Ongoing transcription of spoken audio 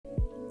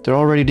they're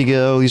all ready to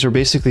go. These are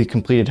basically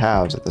completed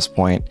halves at this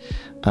point.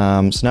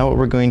 So now what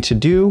we're going to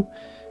do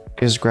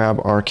is grab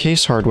our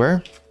case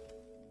hardware,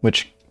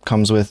 which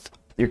comes with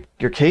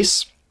your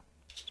case.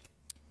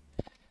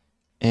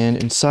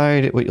 And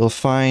inside what you'll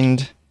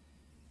find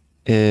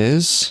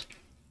is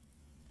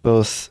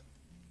both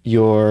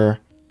your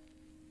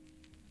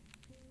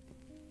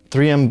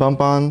 3M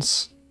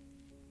bumpons,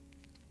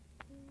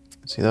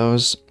 see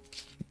those,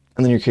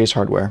 and then your case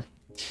hardware.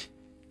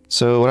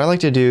 So what I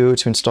like to do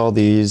to install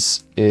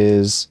these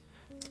is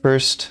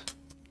first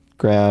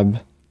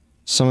grab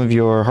some of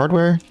your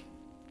hardware,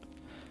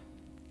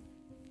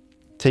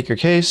 take your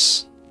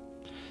case,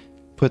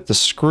 put the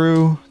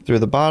screw through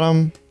the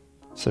bottom.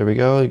 So there we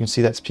go, you can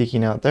see that's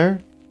peeking out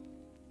there.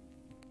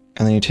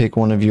 And then you take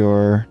one of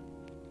your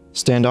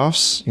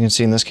standoffs. You can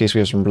see in this case we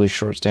have some really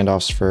short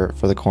standoffs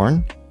for the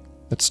Corne.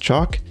 That's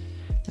chalk.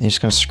 And you're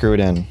just gonna screw it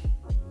in.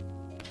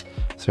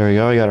 So there we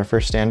go, we got our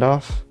first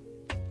standoff.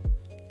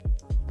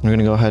 We're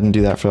gonna go ahead and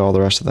do that for all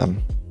the rest of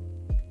them.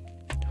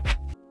 There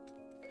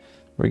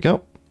we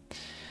go.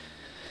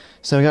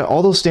 So we got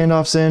all those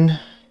standoffs in.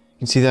 You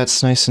can see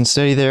that's nice and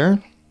steady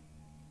there.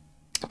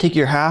 Take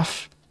your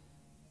half,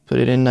 put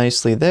it in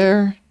nicely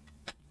there,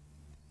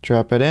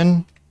 drop it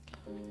in.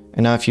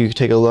 And now if you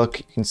take a look,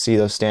 you can see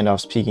those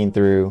standoffs peeking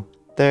through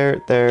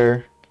there,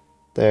 there,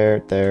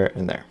 there, there,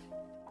 and there.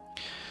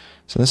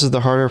 So this is the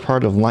harder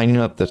part of lining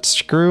up that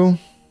screw.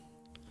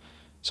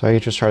 So I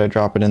just try to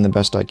drop it in the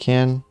best I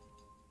can.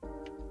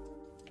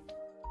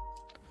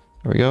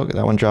 There we go, get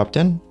that one dropped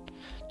in.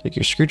 Take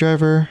your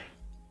screwdriver,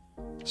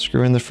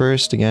 screw in the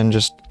first, again,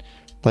 just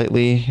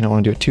lightly, you don't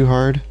want to do it too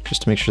hard,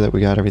 just to make sure that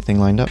we got everything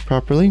lined up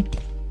properly.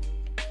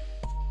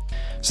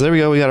 So there we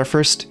go, we got our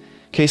first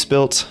case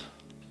built.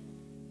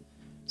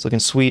 It's looking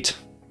sweet.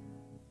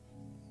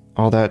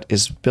 All that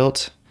is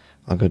built.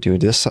 I'll go do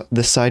this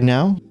side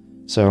now.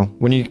 So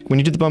when you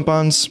do the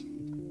bump-ons,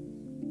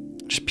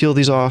 just peel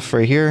these off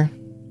right here.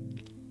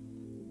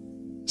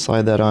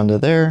 Slide that onto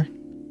there.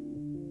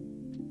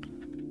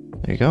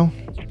 There you go.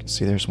 You can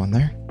see there's one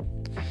there.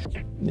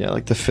 Yeah,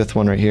 like the fifth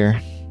one right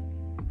here.